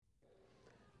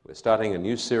We're starting a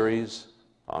new series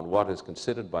on what is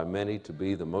considered by many to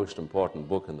be the most important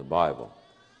book in the Bible,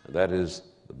 and that is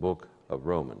the book of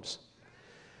Romans.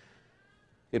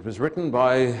 It was written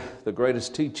by the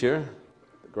greatest teacher,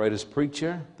 the greatest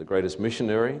preacher, the greatest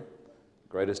missionary, the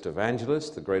greatest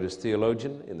evangelist, the greatest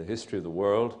theologian in the history of the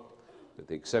world, with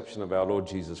the exception of our Lord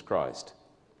Jesus Christ.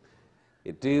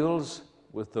 It deals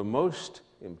with the most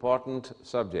important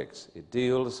subjects. It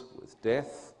deals with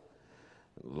death,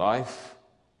 life,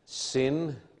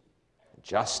 sin,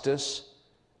 justice,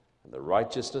 and the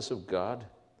righteousness of God,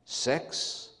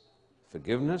 sex,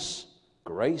 forgiveness,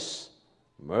 grace,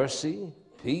 mercy,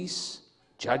 peace,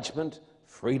 judgment,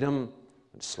 freedom,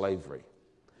 and slavery.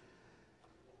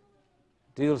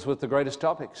 It deals with the greatest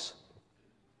topics.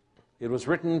 It was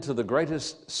written to the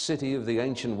greatest city of the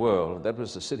ancient world. That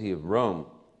was the city of Rome,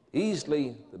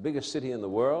 easily the biggest city in the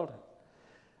world,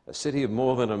 a city of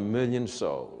more than 1 million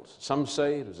souls. Some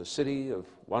say it was a city of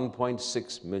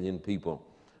 1.6 million people.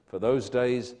 For those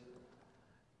days,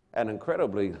 an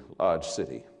incredibly large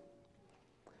city.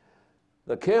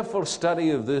 The careful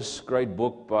study of this great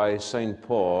book by St.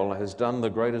 Paul has done the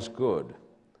greatest good.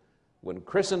 When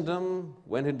Christendom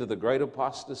went into the great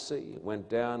apostasy, went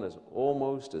down as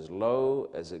almost as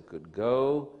low as it could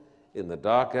go in the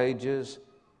Dark Ages,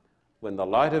 when the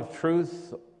light of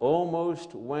truth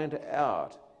almost went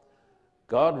out,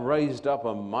 God raised up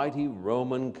a mighty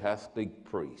Roman Catholic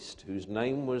priest whose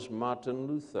name was Martin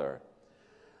Luther.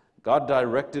 God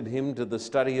directed him to the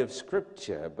study of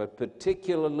Scripture, but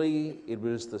particularly it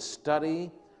was the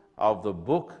study of the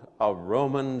book of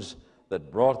Romans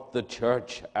that brought the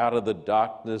church out of the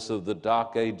darkness of the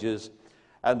Dark Ages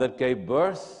and that gave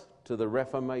birth to the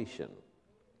Reformation.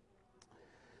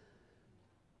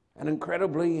 An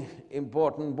incredibly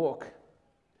important book.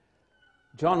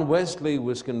 John Wesley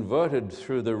was converted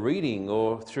through the reading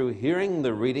or through hearing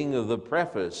the reading of the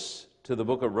preface to the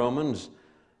book of Romans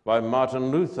by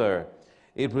Martin Luther.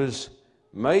 It was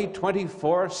May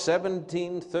 24,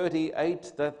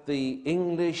 1738, that the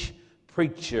English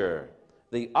preacher,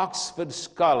 the Oxford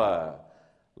scholar,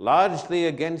 largely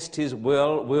against his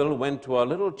will went to a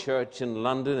little church in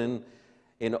London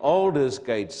in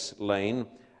Aldersgate Lane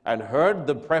and heard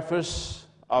the preface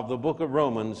of the book of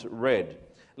Romans read.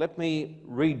 Let me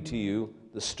read to you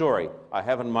the story. I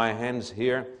have in my hands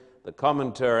here the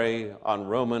commentary on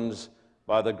Romans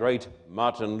by the great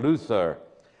Martin Luther.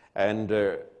 And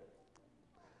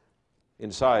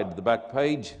inside the back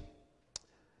page,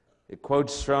 it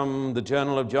quotes from the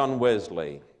Journal of John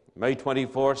Wesley, May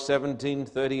 24,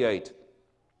 1738.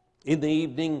 In the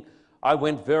evening, I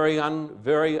went very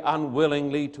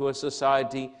unwillingly to a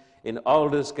society in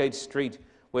Aldersgate Street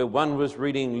where one was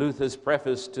reading Luther's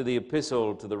preface to the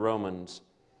Epistle to the Romans.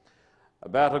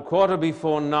 About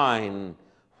 9:15,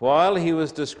 while he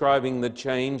was describing the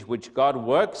change which God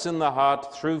works in the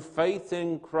heart through faith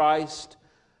in Christ,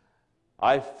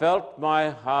 I felt my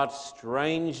heart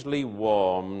strangely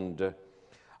warmed.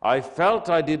 I felt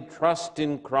I did trust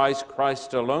in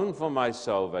Christ alone for my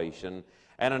salvation,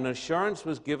 and an assurance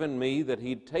was given me that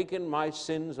he'd taken my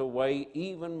sins away,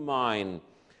 even mine,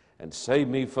 and saved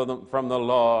me from the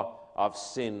law of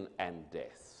sin and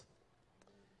death.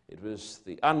 It was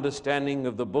the understanding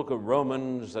of the book of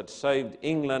Romans that saved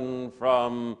England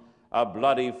from a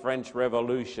bloody French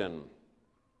Revolution.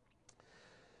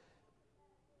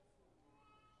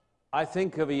 I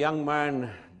think of a young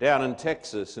man down in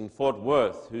Texas, in Fort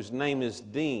Worth, whose name is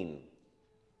Dean.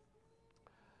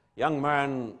 Young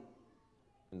man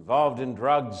involved in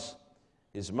drugs.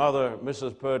 His mother,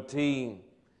 Mrs. Purtee,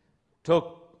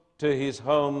 took to his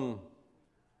home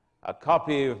a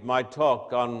copy of my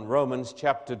talk on Romans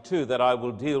chapter 2 that I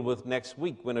will deal with next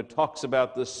week when it talks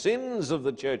about the sins of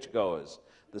the churchgoers,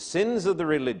 the sins of the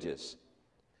religious.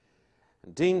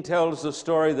 And Dean tells the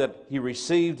story that he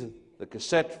received the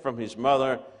cassette from his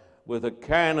mother with a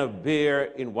can of beer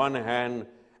in one hand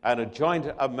and a joint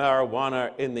of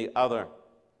marijuana in the other.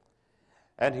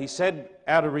 And he said,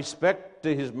 out of respect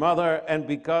to his mother and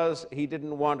because he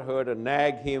didn't want her to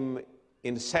nag him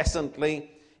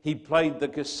incessantly, he played the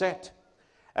cassette.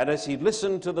 And as he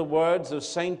listened to the words of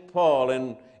St. Paul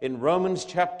in Romans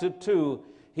chapter 2,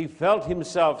 he felt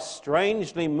himself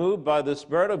strangely moved by the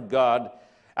Spirit of God,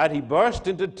 and he burst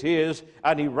into tears,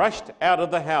 and he rushed out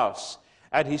of the house.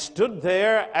 And he stood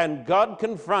there, and God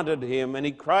confronted him, and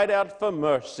he cried out for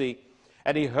mercy.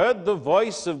 And he heard the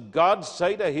voice of God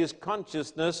say to his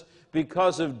consciousness,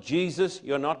 because of Jesus,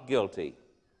 you're not guilty.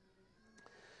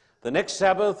 The next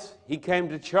Sabbath, he came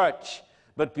to church,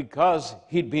 but because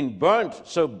he'd been burnt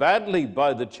so badly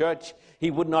by the church, he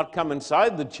would not come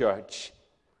inside the church.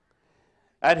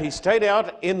 And he stayed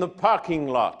out in the parking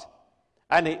lot.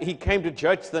 And he came to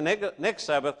church the next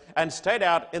Sabbath and stayed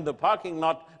out in the parking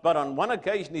lot. But on one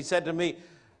occasion he said to me,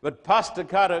 "But Pastor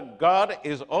Carter, God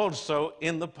is also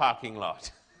in the parking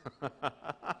lot."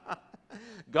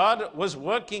 God was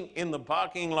working in the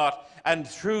parking lot, and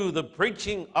through the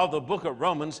preaching of the book of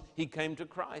Romans, he came to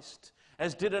Christ.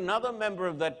 As did another member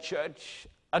of that church,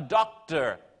 a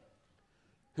doctor,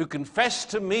 who confessed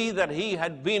to me that he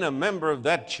had been a member of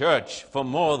that church for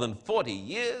more than 40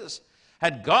 years,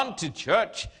 had gone to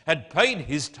church, had paid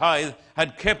his tithe,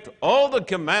 had kept all the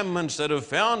commandments that are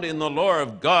found in the law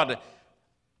of God.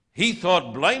 He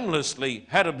thought blamelessly,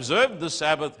 had observed the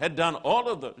Sabbath, had done all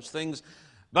of those things,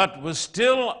 but was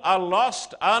still a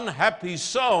lost, unhappy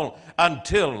soul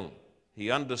until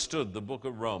he understood the book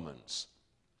of Romans.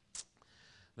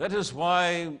 That is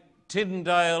why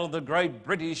Tyndale, the great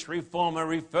British reformer,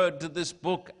 referred to this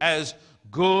book as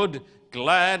good,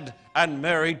 glad, and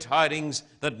merry tidings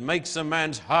that makes a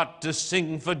man's heart to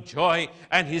sing for joy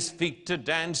and his feet to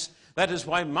dance. That is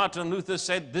why Martin Luther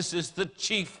said this is the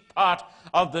chief part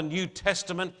of the New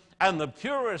Testament and the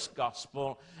purest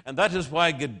gospel. And that is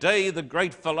why Gaudet, the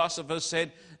great philosopher,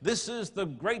 said, this is the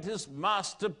greatest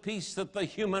masterpiece that the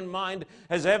human mind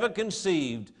has ever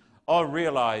conceived or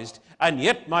realized. And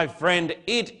yet, my friend,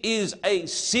 it is a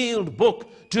sealed book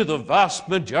to the vast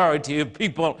majority of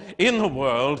people in the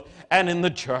world and in the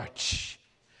church.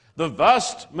 The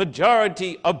vast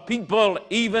majority of people,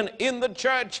 even in the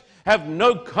church, have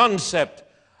no concept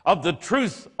of the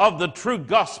truth of the true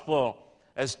gospel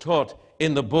as taught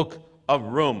in the book of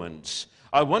Romans.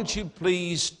 I want you,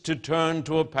 please, to turn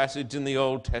to a passage in the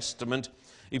Old Testament,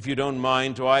 if you don't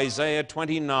mind, to Isaiah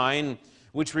 29,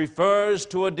 which refers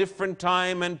to a different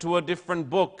time and to a different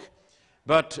book,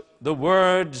 but the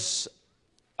words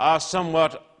are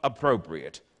somewhat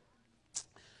appropriate.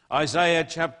 Isaiah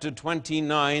chapter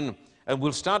 29, and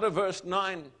we'll start at verse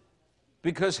 9,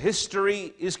 because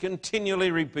history is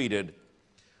continually repeated.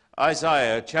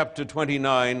 Isaiah chapter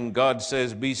 29, God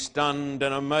says, "Be stunned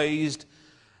and amazed,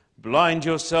 blind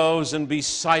yourselves and be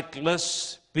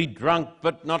sightless, be drunk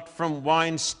but not from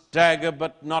wine, stagger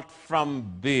but not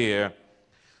from beer.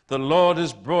 The Lord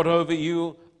has brought over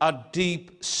you a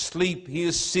deep sleep. He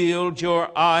has sealed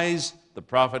your eyes," the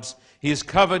prophets. "He has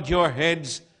covered your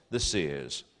heads," the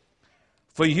seers.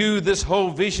 "For you this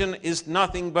whole vision is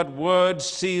nothing but words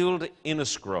sealed in a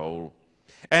scroll.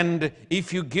 And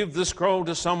if you give the scroll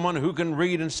to someone who can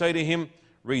read and say to him,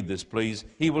 'Read this, please,'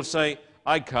 he will say,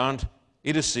 'I can't,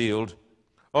 it is sealed.'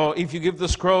 Or if you give the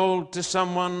scroll to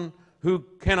someone who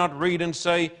cannot read and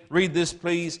say, 'Read this,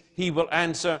 please,' he will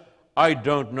answer, 'I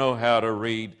don't know how to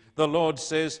read.' The Lord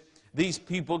says, 'These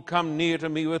people come near to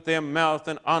me with their mouth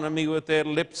and honor me with their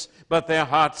lips, but their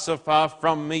hearts are far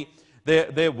from me.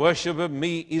 Their worship of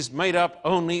me is made up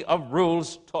only of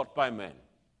rules taught by men.'"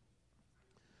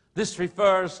 This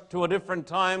refers to a different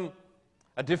time,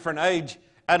 a different age,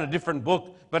 and a different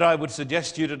book, but I would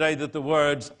suggest to you today that the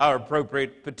words are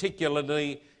appropriate,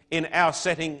 particularly in our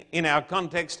setting, in our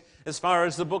context, as far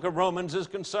as the book of Romans is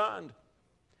concerned.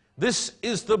 This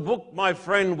is the book, my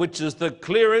friend, which is the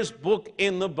clearest book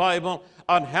in the Bible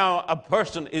on how a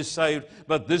person is saved,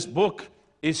 but this book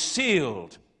is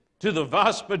sealed to the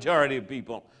vast majority of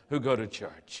people who go to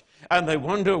church. And they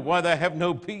wonder why they have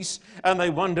no peace, and they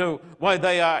wonder why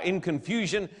they are in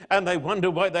confusion, and they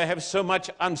wonder why they have so much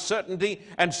uncertainty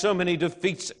and so many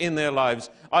defeats in their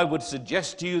lives. I would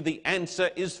suggest to you the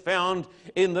answer is found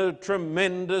in the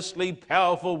tremendously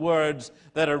powerful words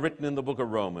that are written in the book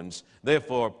of Romans.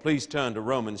 Therefore, please turn to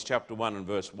Romans chapter 1 and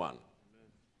verse 1.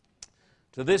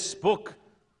 To this book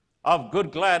of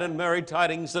good, glad, and merry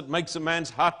tidings that makes a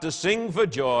man's heart to sing for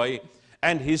joy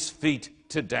and his feet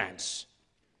to dance.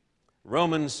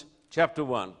 Romans chapter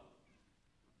 1.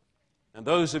 And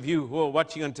those of you who are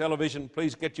watching on television,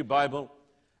 please get your Bible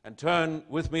and turn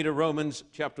with me to Romans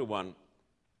chapter 1.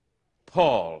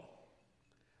 Paul,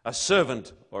 a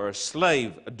servant or a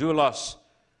slave, a doulos,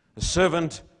 a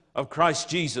servant of Christ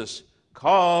Jesus,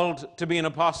 called to be an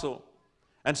apostle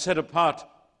and set apart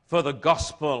for the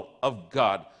gospel of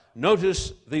God.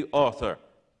 Notice the author,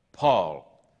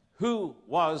 Paul. Who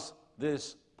was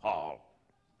this Paul?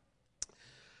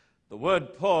 The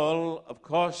word Paul, of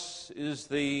course, is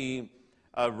the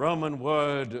Roman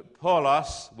word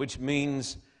Paulos, which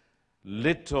means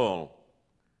little.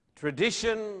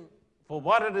 Tradition, for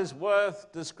what it is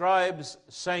worth, describes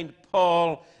St.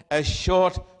 Paul as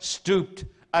short, stooped,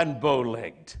 and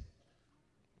bow-legged.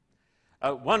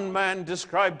 One man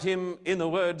described him in the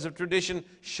words of tradition,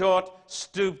 short,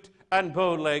 stooped, and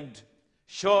bow-legged.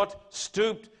 Short,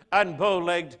 stooped, and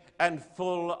bow-legged, and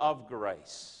full of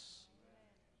grace.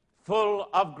 Full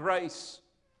of grace,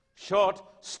 short,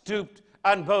 stooped,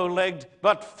 and bow-legged,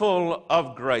 but full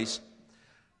of grace,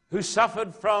 who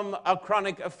suffered from a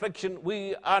chronic affliction.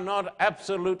 We are not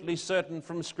absolutely certain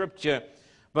from Scripture,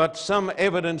 but some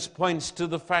evidence points to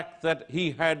the fact that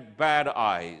he had bad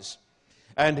eyes.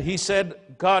 And he said,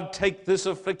 God, take this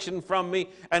affliction from me.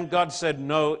 And God said,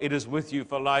 no, it is with you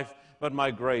for life, but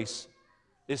my grace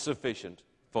is sufficient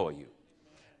for you.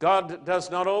 God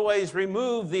does not always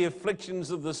remove the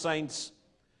afflictions of the saints,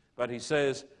 but he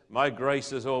says, my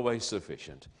grace is always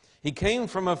sufficient. He came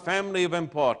from a family of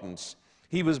importance.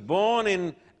 He was born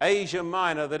in Asia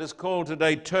Minor, that is called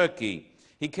today Turkey.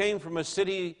 He came from a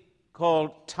city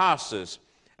called Tarsus,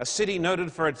 a city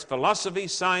noted for its philosophy,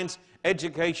 science,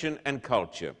 education, and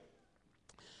culture.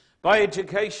 By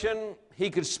education, he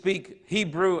could speak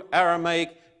Hebrew,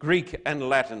 Aramaic, Greek, and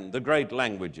Latin, the great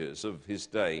languages of his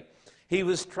day. He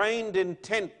was trained in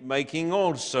tent making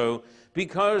also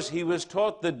because he was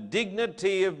taught the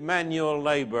dignity of manual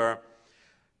labor.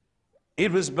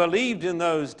 It was believed in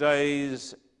those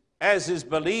days, as is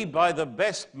believed by the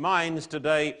best minds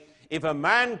today, if a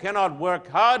man cannot work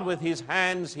hard with his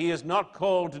hands, he is not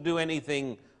called to do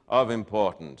anything of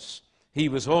importance. He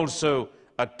was also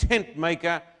a tent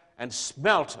maker and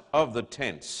smelt of the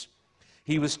tents.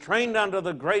 He was trained under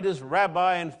the greatest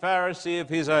rabbi and Pharisee of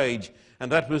his age,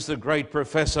 and that was the great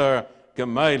professor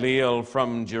Gamaliel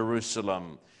from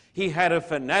Jerusalem. He had a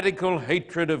fanatical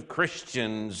hatred of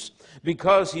Christians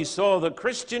because he saw the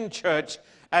Christian church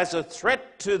as a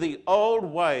threat to the old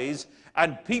ways,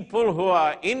 and people who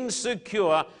are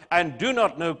insecure and do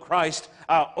not know Christ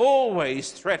are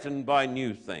always threatened by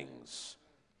new things.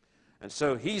 And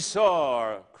so he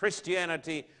saw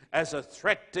Christianity as a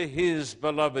threat to his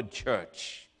beloved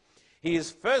church. He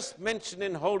is first mentioned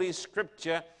in Holy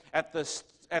Scripture at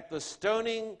the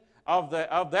stoning of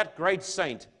that great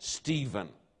saint, Stephen.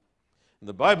 And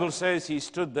the Bible says he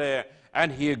stood there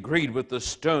and he agreed with the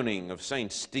stoning of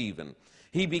Saint Stephen.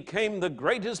 He became the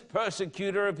greatest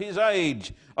persecutor of his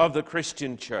age of the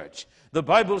Christian church. The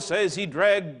Bible says he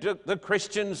dragged the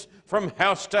Christians from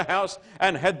house to house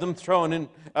and had them thrown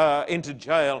into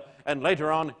jail, and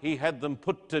later on he had them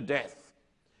put to death.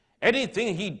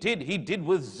 Anything he did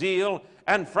with zeal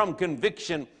and from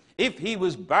conviction. If he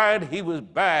was bad, he was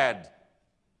bad.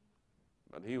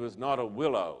 But he was not a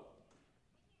willow.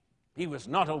 He was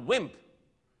not a wimp.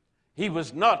 He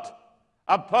was not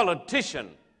a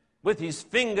politician with his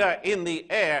finger in the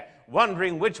air,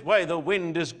 wondering which way the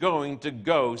wind is going to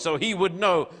go, so he would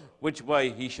know which way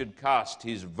he should cast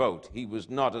his vote. He was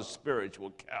not a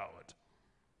spiritual coward.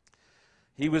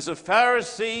 He was a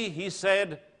Pharisee, he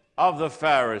said, of the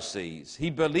Pharisees.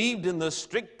 He believed in the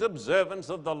strict observance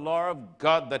of the law of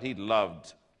God that he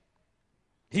loved.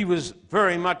 He was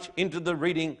very much into the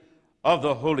reading of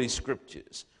the Holy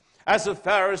Scriptures. As a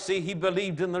Pharisee, he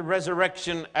believed in the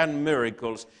resurrection and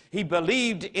miracles. He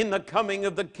believed in the coming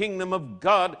of the kingdom of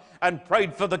God and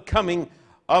prayed for the coming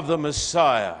of the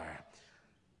Messiah.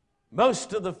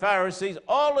 Most of the Pharisees,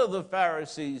 all of the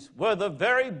Pharisees, were the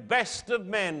very best of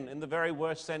men in the very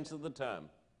worst sense of the term.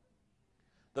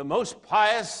 The most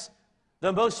pious,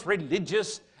 the most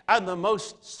religious, and the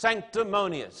most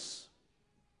sanctimonious.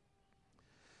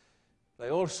 They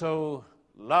also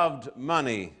loved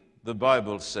money, the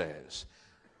Bible says.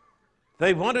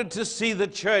 They wanted to see the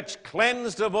church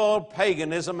cleansed of all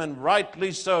paganism, and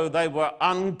rightly so. They were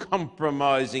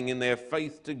uncompromising in their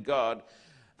faith to God.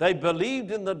 They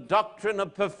believed in the doctrine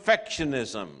of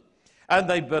perfectionism, and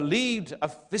they believed,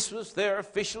 this was their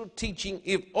official teaching,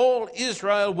 if all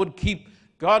Israel would keep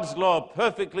God's law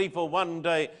perfectly, for one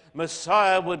day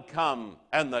Messiah would come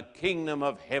and the kingdom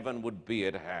of heaven would be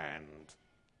at hand.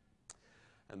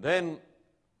 And then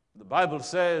the Bible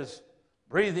says,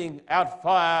 breathing out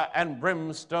fire and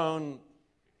brimstone,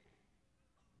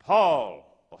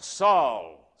 Paul, or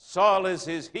Saul is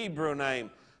his Hebrew name.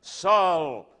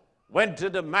 Saul went to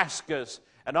Damascus,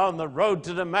 and on the road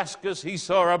to Damascus he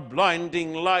saw a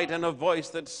blinding light and a voice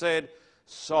that said,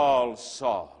 Saul,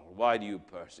 Saul, why do you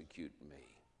persecute me?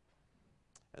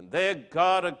 And there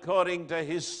God, according to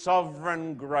his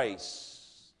sovereign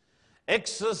grace,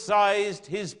 exercised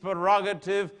his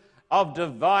prerogative of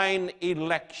divine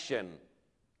election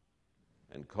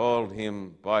and called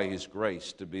him by his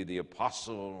grace to be the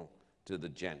apostle to the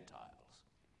Gentiles.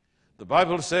 The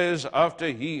Bible says, after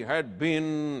he had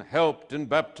been helped and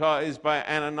baptized by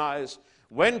Ananias,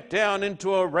 went down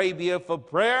into Arabia for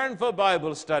prayer and for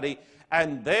Bible study,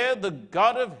 and there the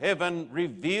God of heaven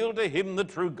revealed to him the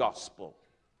true gospel.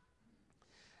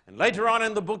 And later on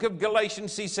in the book of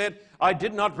Galatians, he said, I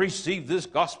did not receive this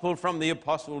gospel from the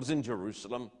apostles in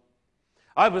Jerusalem.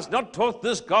 I was not taught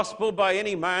this gospel by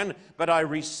any man, but I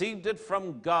received it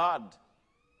from God.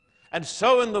 And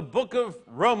so in the book of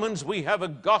Romans, we have a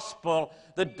gospel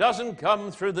that doesn't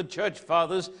come through the church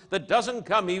fathers, that doesn't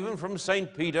come even from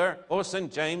St. Peter or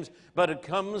St. James, but it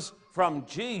comes from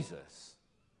Jesus,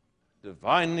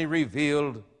 divinely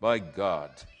revealed by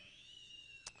God.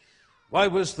 Why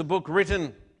was the book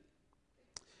written?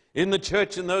 In the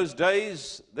church in those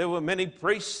days, there were many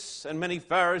priests and many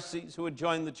Pharisees who had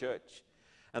joined the church,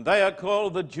 and they are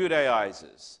called the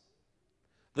Judaizers.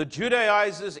 The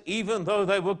Judaizers, even though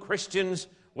they were Christians,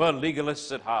 were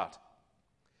legalists at heart.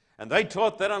 And they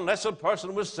taught that unless a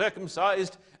person was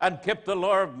circumcised and kept the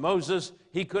law of Moses,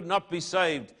 he could not be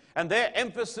saved. And their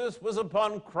emphasis was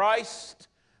upon Christ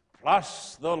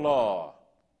plus the law.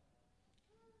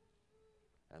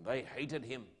 And they hated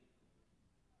him.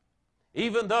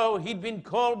 Even though he'd been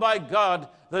called by God,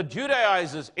 the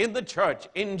Judaizers in the church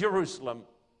in Jerusalem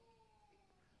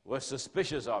were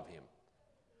suspicious of him.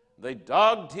 They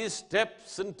dogged his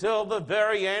steps until the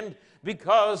very end.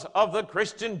 Because of the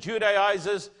Christian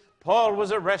Judaizers, Paul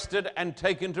was arrested and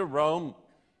taken to Rome.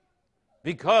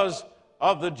 Because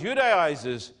of the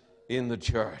Judaizers in the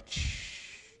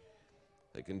church,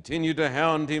 they continued to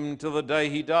hound him till the day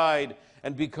he died.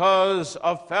 And because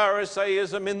of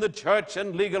Pharisaism in the church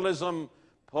and legalism,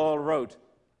 Paul wrote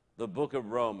the book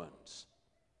of Romans.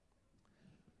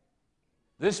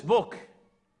 This book,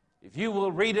 if you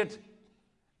will read it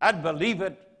and believe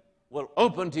it, will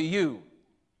open to you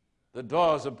the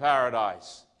doors of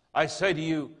paradise. I say to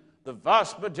you, the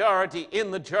vast majority in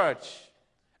the church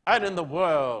and in the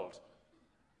world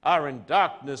are in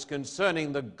darkness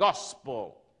concerning the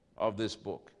gospel of this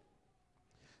book.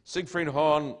 Siegfried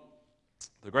Horn,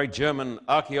 the great German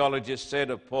archaeologist, said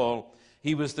of Paul,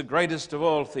 he was the greatest of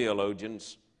all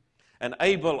theologians, an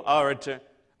able orator,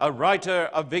 a writer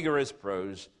of vigorous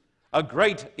prose, a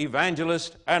great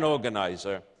evangelist and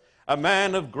organizer, a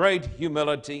man of great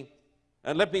humility.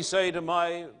 And let me say to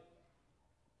my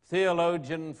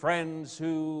theologian friends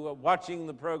who are watching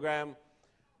the program,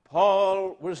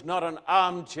 Paul was not an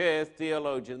armchair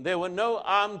theologian. There were no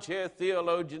armchair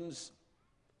theologians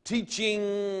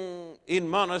teaching in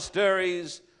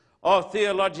monasteries or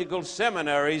theological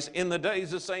seminaries in the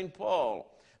days of St.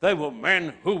 Paul. They were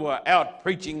men who were out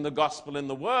preaching the gospel in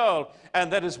the world,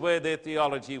 and that is where their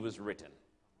theology was written.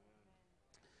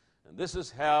 And this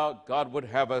is how God would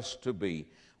have us to be.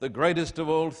 The greatest of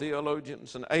all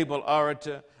theologians, an able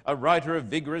orator, a writer of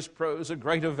vigorous prose, a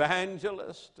great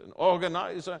evangelist, an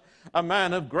organizer, a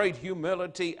man of great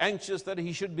humility, anxious that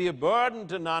he should be a burden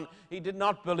to none. He did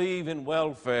not believe in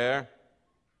welfare.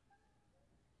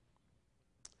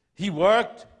 He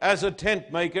worked as a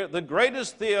tent maker. The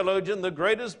greatest theologian, the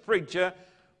greatest preacher,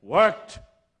 worked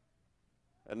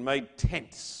and made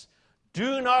tents.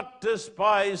 Do not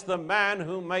despise the man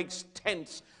who makes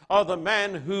tents or the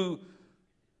man who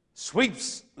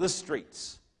sweeps the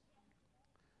streets.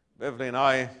 Beverly and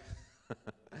I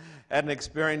had an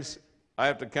experience. I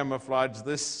have to camouflage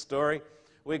this story.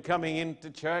 We're coming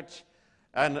into church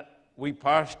and we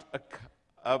passed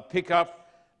a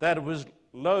pickup that was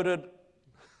loaded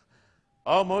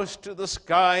almost to the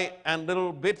sky and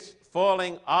little bits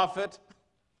falling off it.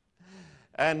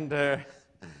 And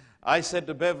I said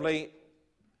to Beverly,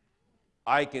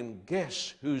 I can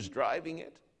guess who's driving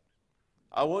it.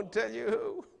 I won't tell you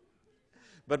who.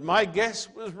 But my guess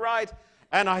was right.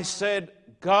 And I said,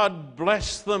 God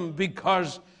bless them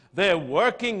because they're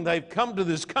working. They've come to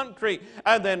this country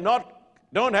and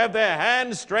don't have their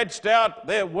hands stretched out.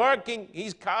 They're working.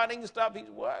 He's carting stuff. He's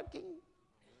working.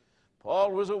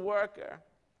 Paul was a worker.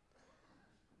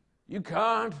 You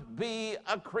can't be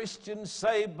a Christian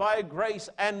saved by grace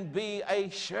and be a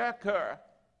shirker.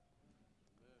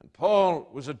 And Paul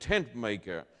was a tent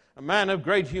maker, a man of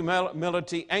great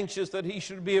humility, anxious that he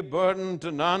should be a burden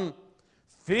to none,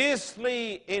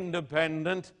 fiercely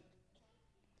independent,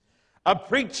 a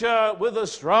preacher with a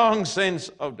strong sense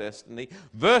of destiny,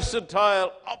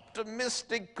 versatile,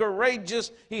 optimistic,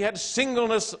 courageous. He had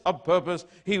singleness of purpose.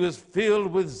 He was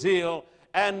filled with zeal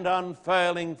and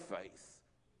unfailing faith.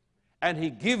 And he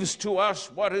gives to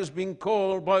us what has been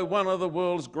called by one of the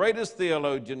world's greatest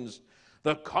theologians,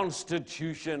 the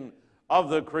constitution of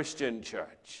the Christian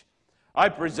church. I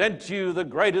present to you the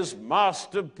greatest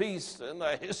masterpiece in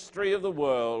the history of the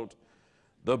world,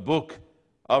 the book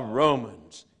of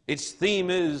Romans. Its theme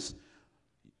is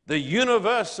the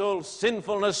universal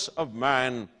sinfulness of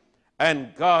man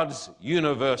and God's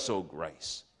universal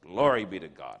grace. Glory be to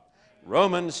God.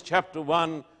 Romans chapter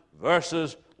 1,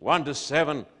 verses 1 to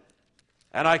 7,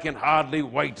 and I can hardly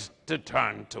wait to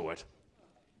turn to it.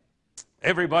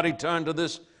 Everybody turn to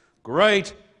this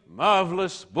great,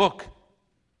 marvelous book.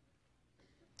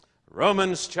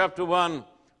 Romans chapter 1,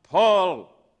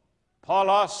 Paul,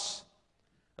 Apollos,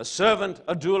 a servant,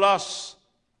 a doulos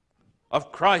of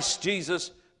Christ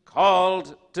Jesus,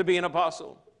 called to be an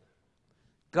apostle.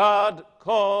 God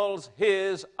calls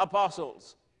his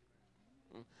apostles.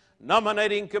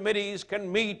 Nominating committees can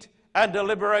meet and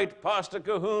deliberate, Pastor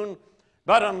Cahoon,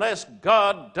 but unless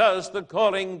God does the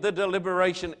calling, the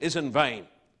deliberation is in vain.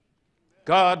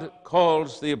 God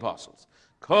calls the apostles.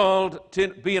 Called to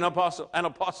be an apostle. An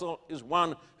apostle is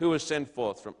one who is sent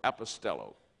forth from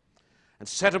apostello and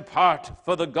set apart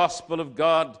for the gospel of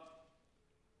God,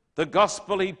 the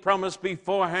gospel he promised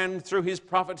beforehand through his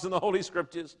prophets in the Holy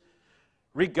Scriptures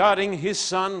regarding his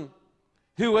Son,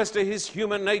 who as to his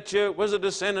human nature was a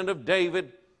descendant of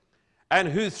David, and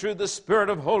who through the Spirit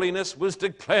of holiness was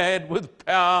declared with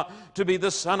power to be the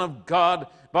Son of God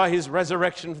by his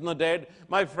resurrection from the dead.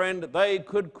 My friend, they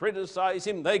could criticize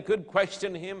him, they could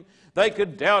question him, they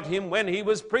could doubt him when he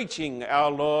was preaching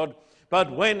our Lord.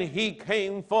 But when he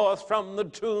came forth from the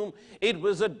tomb, it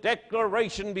was a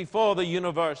declaration before the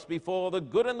universe, before the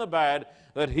good and the bad,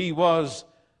 that he was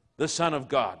the Son of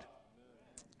God.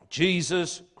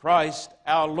 Jesus Christ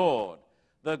our Lord.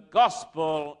 The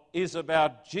gospel is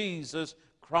about Jesus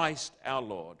Christ our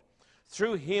Lord.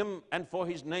 Through him and for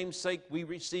his name's sake, we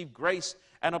receive grace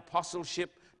and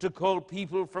apostleship to call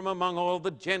people from among all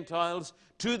the Gentiles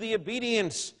to the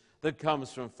obedience that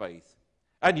comes from faith.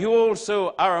 And you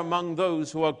also are among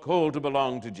those who are called to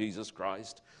belong to Jesus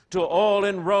Christ. To all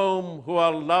in Rome who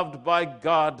are loved by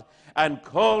God and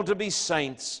called to be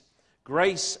saints,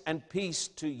 grace and peace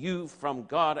to you from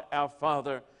God our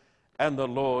Father and the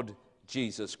Lord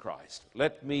Jesus Christ.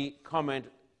 Let me comment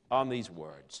on these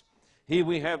words. Here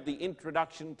we have the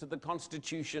introduction to the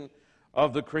constitution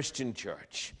of the Christian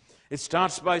church. It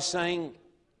starts by saying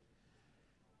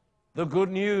the good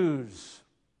news,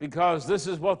 because this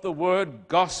is what the word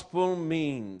gospel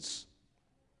means.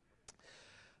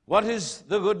 What is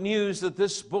the good news that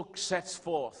this book sets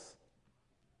forth?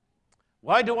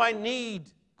 Why do I need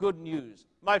good news?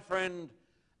 My friend,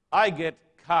 I get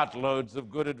cartloads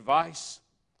of good advice.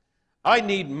 I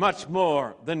need much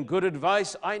more than good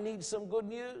advice. I need some good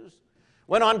news.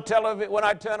 When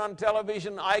I turn on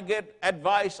television, I get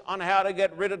advice on how to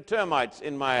get rid of termites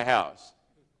in my house.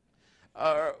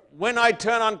 When I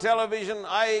turn on television,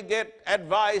 I get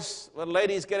advice,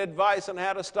 ladies get advice on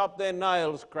how to stop their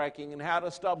nails cracking and how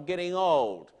to stop getting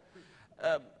old.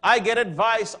 I get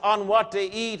advice on what to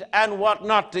eat and what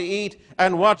not to eat,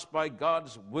 and what's by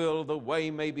God's will the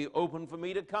way may be open for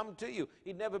me to come to you.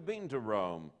 He'd never been to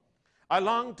Rome. I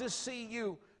long to see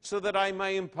you so that I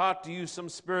may impart to you some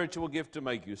spiritual gift to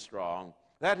make you strong.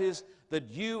 That is, that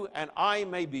you and I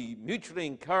may be mutually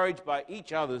encouraged by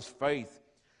each other's faith.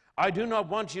 I do not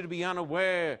want you to be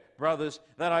unaware, brothers,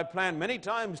 that I planned many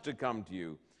times to come to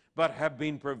you, but have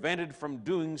been prevented from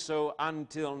doing so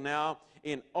until now,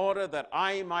 in order that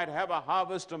I might have a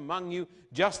harvest among you,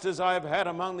 just as I have had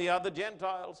among the other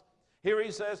Gentiles. Here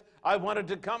he says, I wanted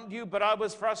to come to you, but I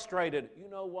was frustrated. You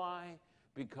know why?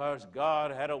 Because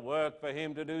God had a work for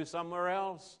him to do somewhere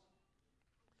else.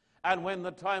 And when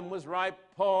the time was ripe,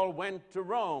 Paul went to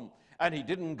Rome. And he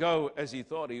didn't go as he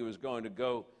thought he was going to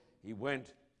go. He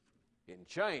went in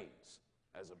chains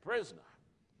as a prisoner.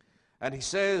 And he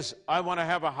says, I want to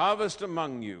have a harvest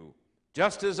among you,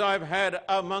 just as I've had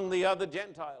among the other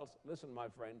Gentiles. Listen, my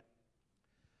friend.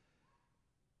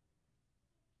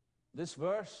 This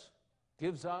verse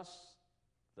gives us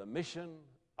the mission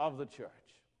of the church.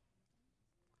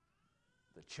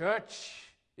 The church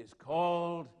is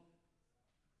called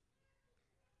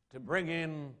to bring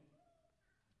in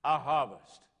a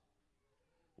harvest.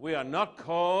 We are not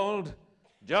called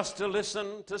just to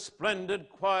listen to splendid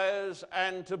choirs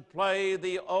and to play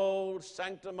the old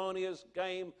sanctimonious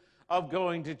game of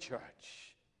going to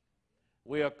church.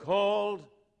 We are called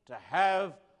to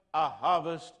have a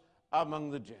harvest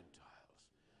among the Gentiles.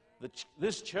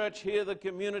 This church here, the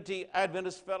Community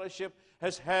Adventist Fellowship,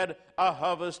 has had a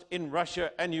harvest in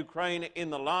Russia and Ukraine in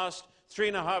the last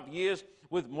 3.5 years,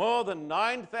 with more than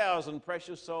 9,000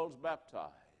 precious souls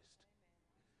baptized.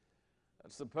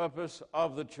 That's the purpose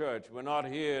of the church. We're not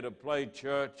here to play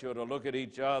church or to look at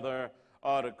each other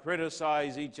or to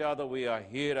criticize each other. We are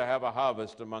here to have a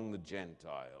harvest among the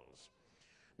Gentiles.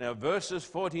 Now, verses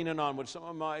 14 and onward, some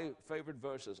of my favorite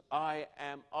verses. I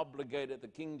am obligated. The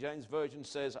King James Version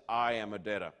says, I am a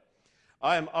debtor.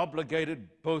 I am obligated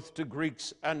both to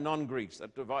Greeks and non-Greeks.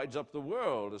 That divides up the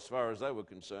world as far as they were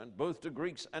concerned. Both to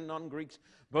Greeks and non-Greeks,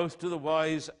 both to the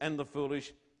wise and the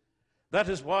foolish. That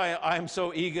is why I am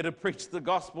so eager to preach the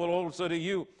gospel also to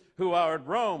you who are at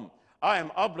Rome. I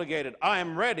am obligated. I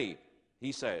am ready,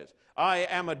 he says. I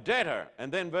am a debtor.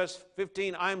 And then verse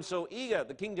 15, I am so eager.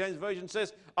 The King James Version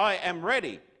says, I am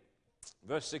ready.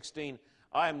 Verse 16,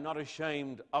 I am not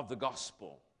ashamed of the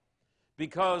gospel,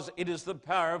 because it is the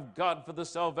power of God for the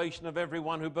salvation of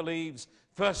everyone who believes,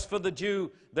 first for the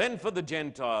Jew, then for the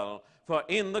Gentile. For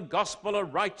in the gospel a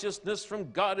righteousness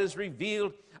from God is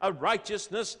revealed, a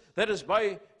righteousness that is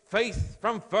by faith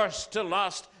from first to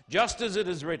last, just as it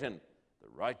is written, the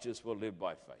righteous will live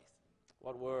by faith.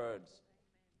 What words?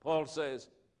 Paul says,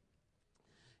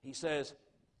 he says,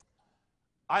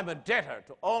 I'm a debtor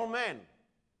to all men.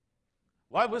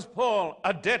 Why was Paul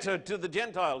a debtor to the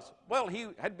Gentiles? Well, he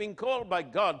had been called by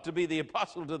God to be the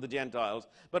apostle to the Gentiles.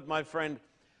 But my friend,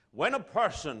 when a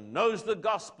person knows the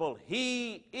gospel,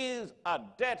 he is a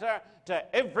debtor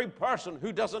to every person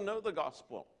who doesn't know the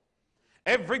gospel.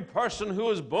 Every person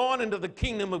who is born into the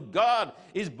kingdom of God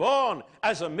is born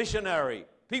as a missionary.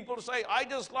 People say, I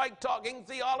just like talking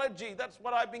theology. That's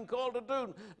what I've been called to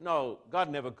do. No, God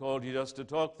never called you just to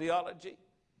talk theology.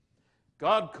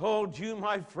 God called you,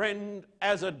 my friend,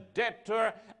 as a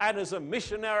debtor and as a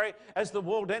missionary. As the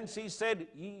Waldenses said,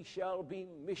 ye shall be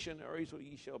missionaries or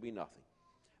ye shall be nothing.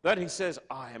 Then he says,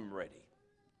 I am ready.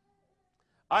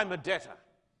 I'm a debtor.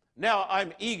 Now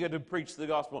I'm eager to preach the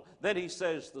gospel. Then he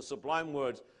says the sublime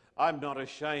words, I'm not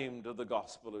ashamed of the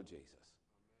gospel of Jesus.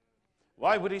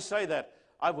 Why would he say that?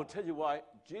 I will tell you why.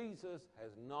 Jesus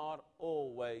has not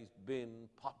always been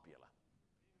popular.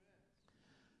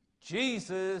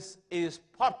 Jesus is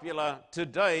popular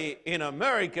today in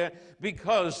America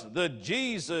because the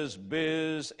Jesus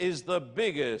biz is the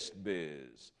biggest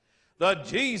biz. The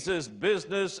Jesus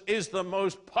business is the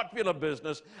most popular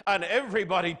business, and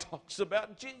everybody talks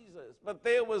about Jesus. But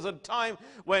there was a time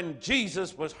when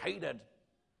Jesus was hated.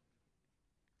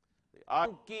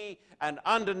 And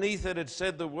underneath it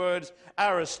said the words,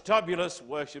 Aristobulus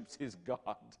worships his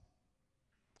God.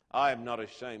 I am not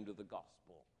ashamed of the gospel.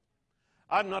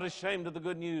 I'm not ashamed of the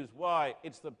good news. Why?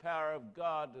 It's the power of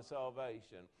God to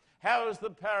salvation. How is the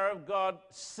power of God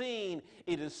seen?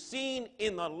 It is seen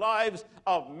in the lives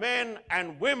of men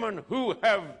and women who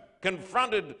have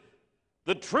confronted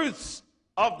the truths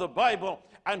of the Bible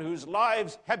and whose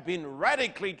lives have been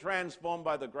radically transformed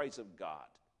by the grace of God.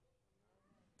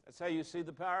 That's how you see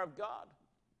the power of God.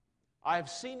 I've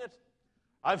seen it.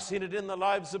 I've seen it in the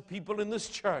lives of people in this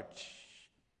church.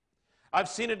 I've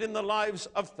seen it in the lives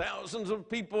of thousands of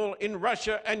people in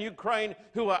Russia and Ukraine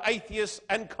who are atheists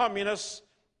and communists,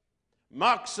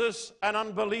 Marxists and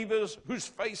unbelievers whose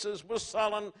faces were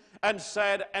sullen and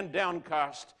sad and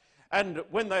downcast. And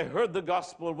when they heard the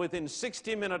gospel, within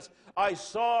 60 minutes, I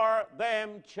saw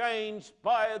them changed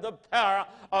by the power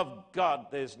of God.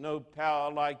 There's no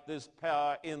power like this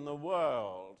power in the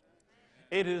world.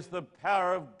 It is the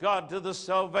power of God to the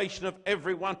salvation of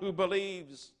everyone who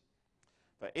believes.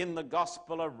 For in the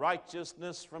gospel a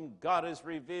righteousness from God is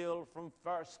revealed from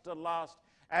first to last,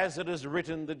 as it is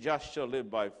written, the just shall live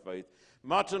by faith.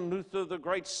 Martin Luther, the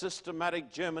great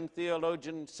systematic German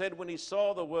theologian, said when he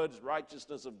saw the words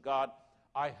righteousness of God,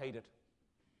 I hate it.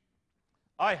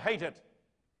 I hate it.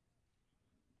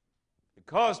 It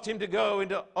caused him to go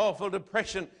into awful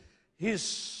depression.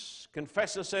 His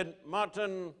confessor said,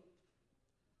 Martin,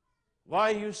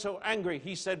 why are you so angry?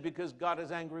 He said, because God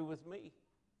is angry with me.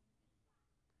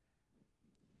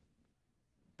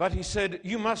 But he said,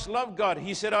 you must love God.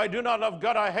 He said, I do not love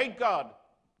God, I hate God.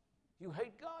 You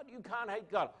hate God? You can't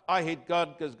hate God. I hate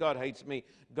God because God hates me.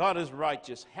 God is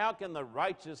righteous. How can the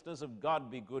righteousness of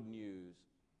God be good news?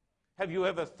 Have you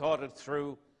ever thought it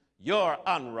through? You're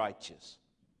unrighteous.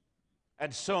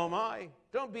 And so am I.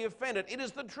 Don't be offended. It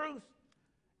is the truth.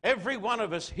 Every one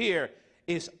of us here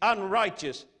is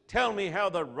unrighteous. Tell me how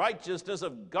the righteousness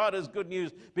of God is good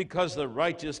news, because the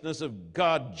righteousness of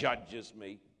God judges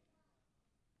me.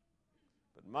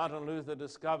 But Martin Luther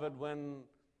discovered when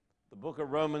the book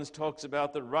of Romans talks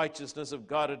about the righteousness of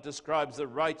God, it describes the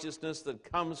righteousness that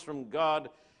comes from God.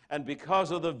 And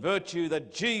because of the virtue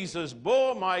that Jesus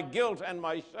bore my guilt and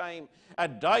my shame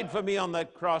and died for me on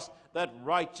that cross, that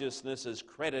righteousness is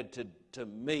credited to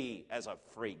me as a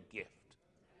free gift.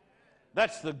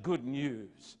 That's the good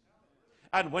news.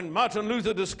 And when Martin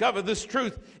Luther discovered this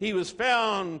truth, he was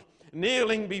found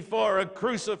kneeling before a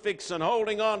crucifix and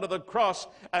holding on to the cross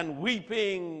and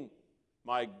weeping,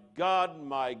 my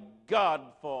God,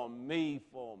 for me,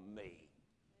 for me.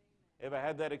 Ever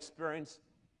had that experience?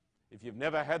 If you've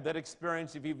never had that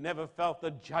experience, if you've never felt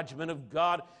the judgment of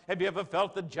God, have you ever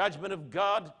felt the judgment of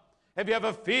God? Have you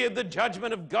ever feared the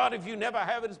judgment of God? If you never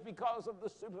have, it's because of the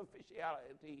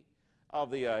superficiality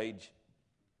of the age.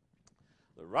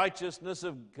 The righteousness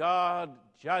of God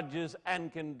judges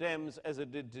and condemns as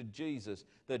it did to Jesus,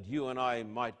 that you and I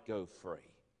might go free.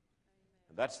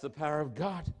 And that's the power of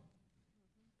God.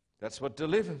 That's what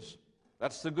delivers.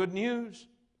 That's the good news.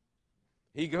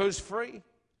 He goes free,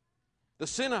 the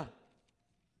sinner,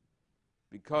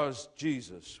 because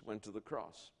Jesus went to the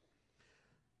cross.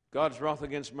 God's wrath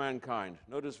against mankind.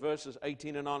 Notice verses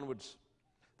 18 and onwards.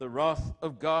 The wrath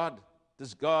of God.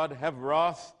 Does God have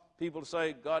wrath? People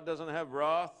say God doesn't have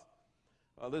wrath.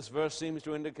 Well, this verse seems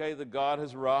to indicate that God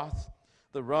has wrath.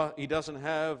 He doesn't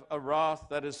have a wrath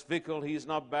that is fickle. He's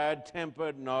not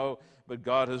bad-tempered, no. But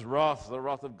God has wrath. The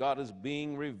wrath of God is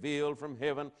being revealed from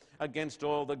heaven against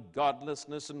all the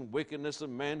godlessness and wickedness of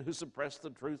men who suppress the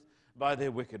truth by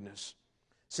their wickedness.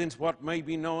 Since what may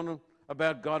be known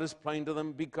about God is plain to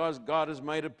them, because God has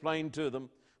made it plain to them.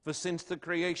 For since the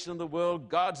creation of the world,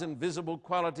 God's invisible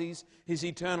qualities, his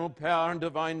eternal power and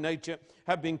divine nature,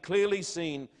 have been clearly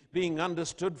seen, being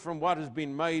understood from what has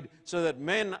been made, so that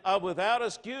men are without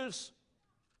excuse.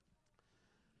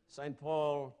 St.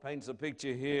 Paul paints a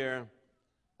picture here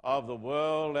of the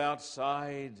world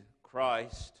outside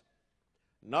Christ,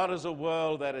 not as a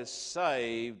world that is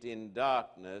saved in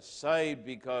darkness, saved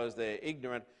because they're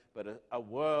ignorant, but a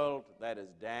world that is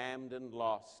damned and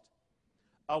lost.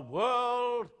 A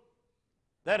world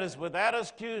that is without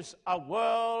excuse, a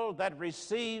world that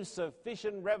receives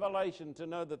sufficient revelation to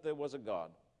know that there was a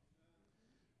God.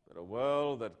 But a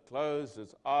world that closed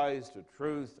its eyes to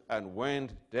truth and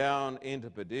went down into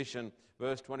perdition.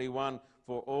 Verse 21,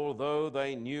 for although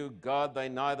they knew God, they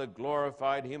neither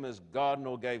glorified him as God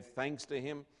nor gave thanks to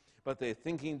him, but their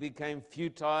thinking became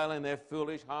futile and their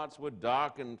foolish hearts were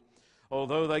darkened.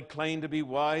 Although they claimed to be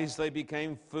wise, they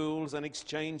became fools and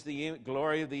exchanged the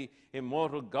glory of the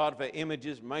immortal God for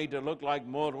images made to look like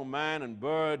mortal man and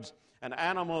birds and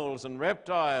animals and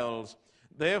reptiles.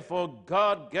 Therefore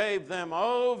God gave them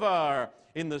over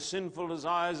in the sinful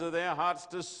desires of their hearts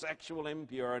to sexual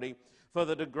impurity, for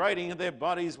the degrading of their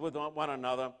bodies with one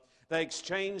another. They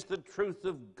exchanged the truth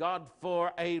of God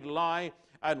for a lie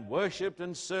and worshipped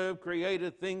and served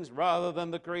created things rather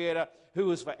than the Creator, who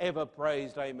is forever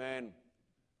praised. Amen.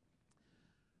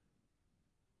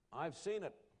 I've seen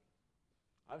it.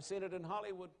 I've seen it in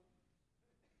Hollywood.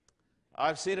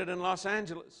 I've seen it in Los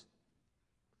Angeles.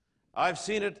 I've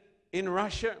seen it in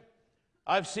Russia.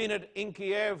 I've seen it in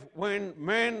Kiev, when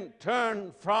men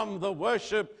turn from the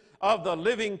worship of the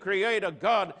living Creator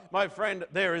God. My friend,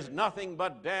 there is nothing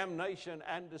but damnation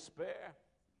and despair.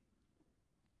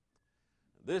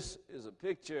 This is a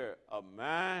picture of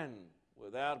man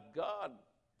without God.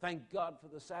 Thank God for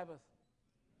the Sabbath.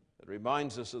 It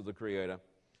reminds us of the Creator.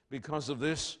 Because of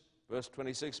this, verse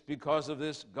 26, because of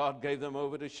this, God gave them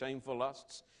over to shameful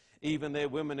lusts. Even their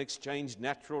women exchanged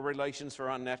natural relations for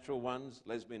unnatural ones,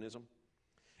 lesbianism.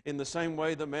 In the same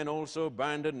way, the men also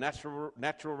abandoned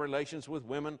natural relations with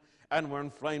women and were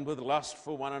inflamed with lust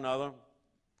for one another.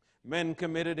 Men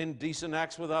committed indecent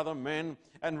acts with other men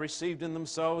and received in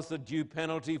themselves the due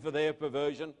penalty for their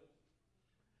perversion.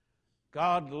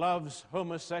 God loves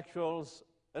homosexuals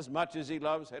as much as he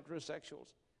loves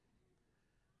heterosexuals.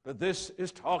 But this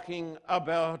is talking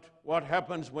about what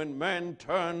happens when men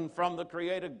turn from the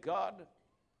Creator God.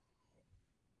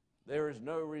 There is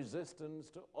no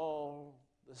resistance to all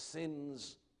the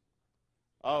sins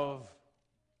of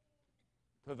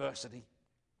perversity.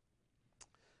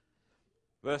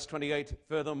 Verse 28,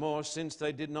 furthermore, since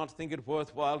they did not think it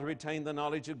worthwhile to retain the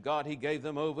knowledge of God, he gave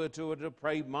them over to a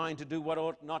depraved mind to do what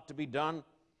ought not to be done.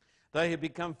 They have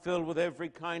become filled with every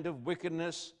kind of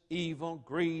wickedness, evil,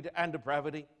 greed, and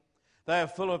depravity. They are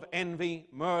full of envy,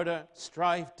 murder,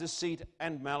 strife, deceit,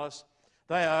 and malice.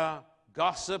 They are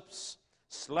gossips,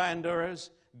 slanderers,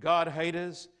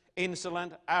 God-haters,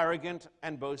 insolent, arrogant,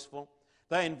 and boastful.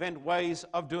 They invent ways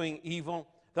of doing evil.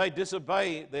 They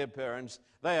disobey their parents.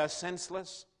 They are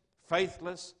senseless,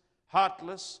 faithless,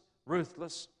 heartless,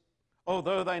 ruthless.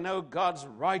 Although they know God's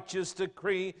righteous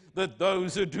decree that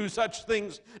those who do such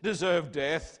things deserve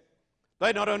death,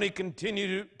 they not only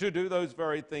continue to do those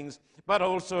very things, but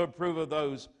also approve of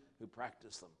those who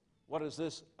practice them. What is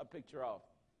this a picture of?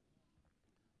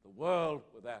 The world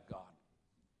without God.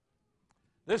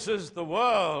 This is the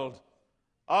world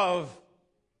of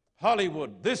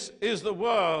Hollywood. This is the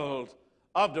world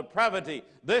of depravity.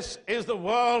 This is the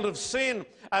world of sin.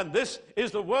 And this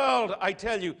is the world, I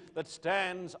tell you, that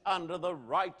stands under the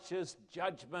righteous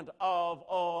judgment of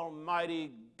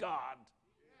Almighty God.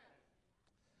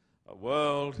 A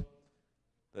world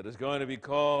that is going to be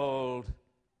called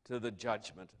to the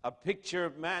judgment. A picture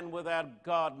of man without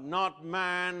God, not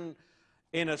man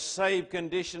in a saved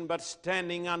condition, but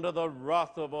standing under the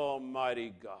wrath of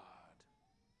Almighty God.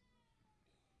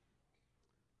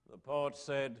 The poet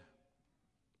said,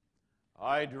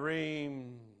 I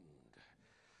dreamed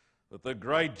that the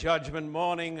great judgment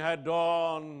morning had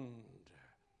dawned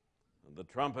and the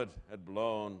trumpet had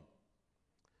blown.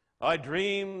 I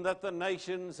dreamed that the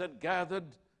nations had gathered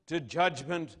to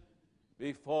judgment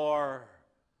before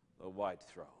the white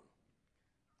throne.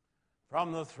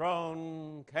 From the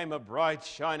throne came a bright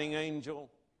shining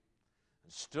angel,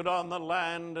 and stood on the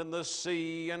land and the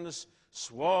sea, and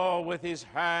swore with his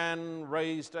hand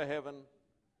raised to heaven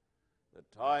that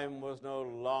time was no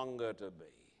longer to be.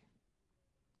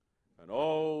 And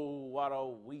oh, what a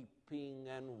weeping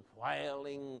and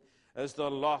wailing as the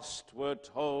lost were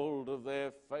told of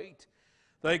their fate.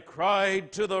 They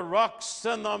cried to the rocks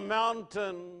and the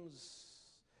mountains.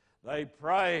 They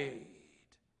prayed,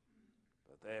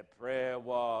 but their prayer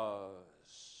was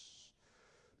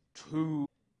to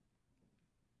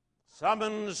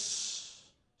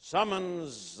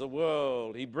summons the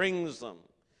world. He brings them.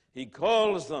 He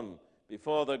calls them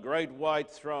before the great white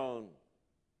throne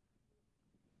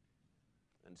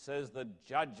and says the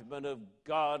judgment of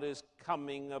God is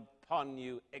coming upon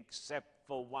you except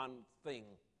for one thing,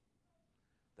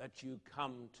 that you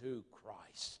come to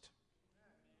Christ.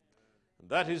 And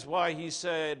that is why he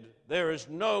said there is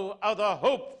no other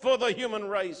hope for the human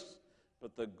race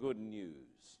but the good news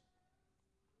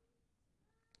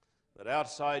that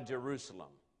outside Jerusalem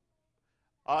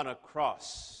on a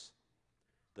cross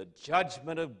the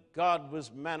judgment of God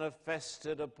was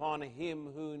manifested upon him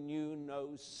who knew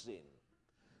no sin.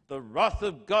 The wrath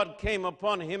of God came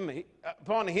upon him.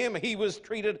 He was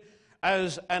treated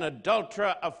as an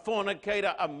adulterer, a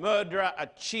fornicator, a murderer, a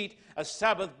cheat, a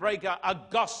Sabbath breaker, a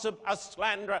gossip, a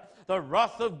slanderer. The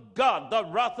wrath of God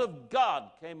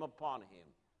came upon him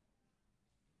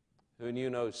who knew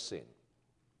no sin.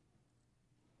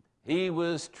 He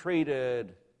was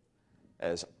treated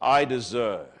as I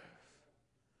deserve,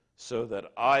 so that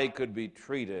I could be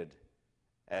treated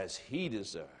as he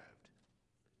deserved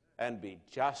and be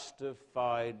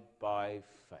justified by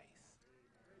faith.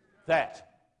 That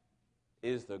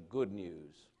is the good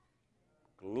news.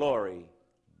 Glory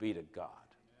be to God.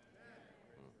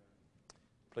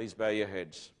 Please bow your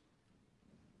heads.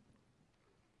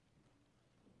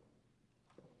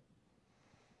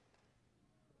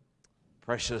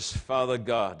 Precious Father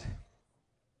God,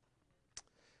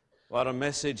 what a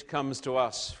message comes to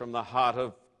us from the heart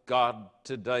of God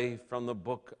today from the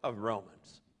book of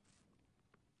Romans.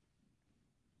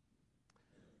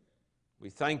 We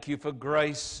thank you for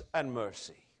grace and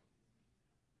mercy.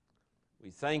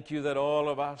 We thank you that all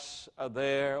of us are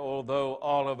there, although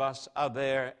all of us are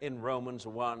there in Romans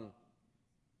 1.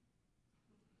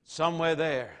 Somewhere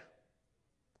there,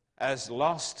 as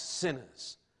lost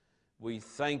sinners, we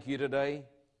thank you today.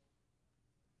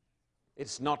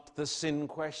 It's not the sin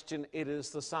question, it is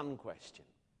the Son question.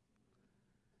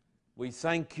 We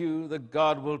thank you that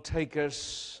God will take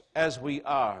us as we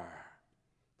are.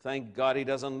 Thank God he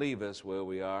doesn't leave us where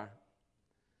we are.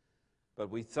 But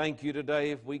we thank you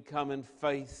today if we come in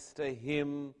faith to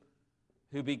him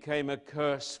who became a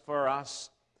curse for us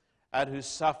and who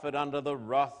suffered under the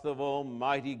wrath of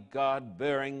Almighty God,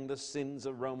 bearing the sins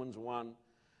of Romans 1,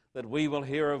 that we will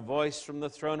hear a voice from the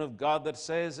throne of God that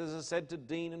says, as I said to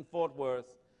Dean in Fort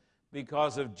Worth,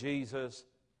 because of Jesus,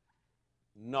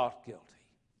 not guilty.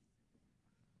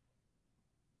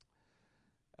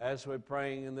 As we're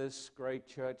praying in this great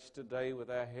church today with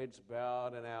our heads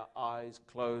bowed and our eyes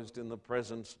closed in the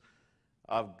presence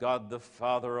of God the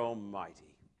Father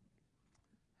Almighty,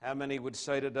 how many would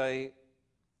say today,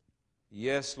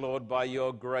 yes, Lord, by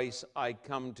your grace I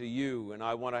come to you and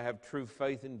I want to have true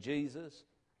faith in Jesus?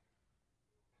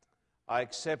 I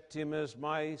accept him as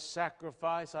my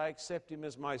sacrifice. I accept him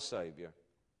as my Savior.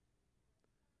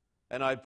 And I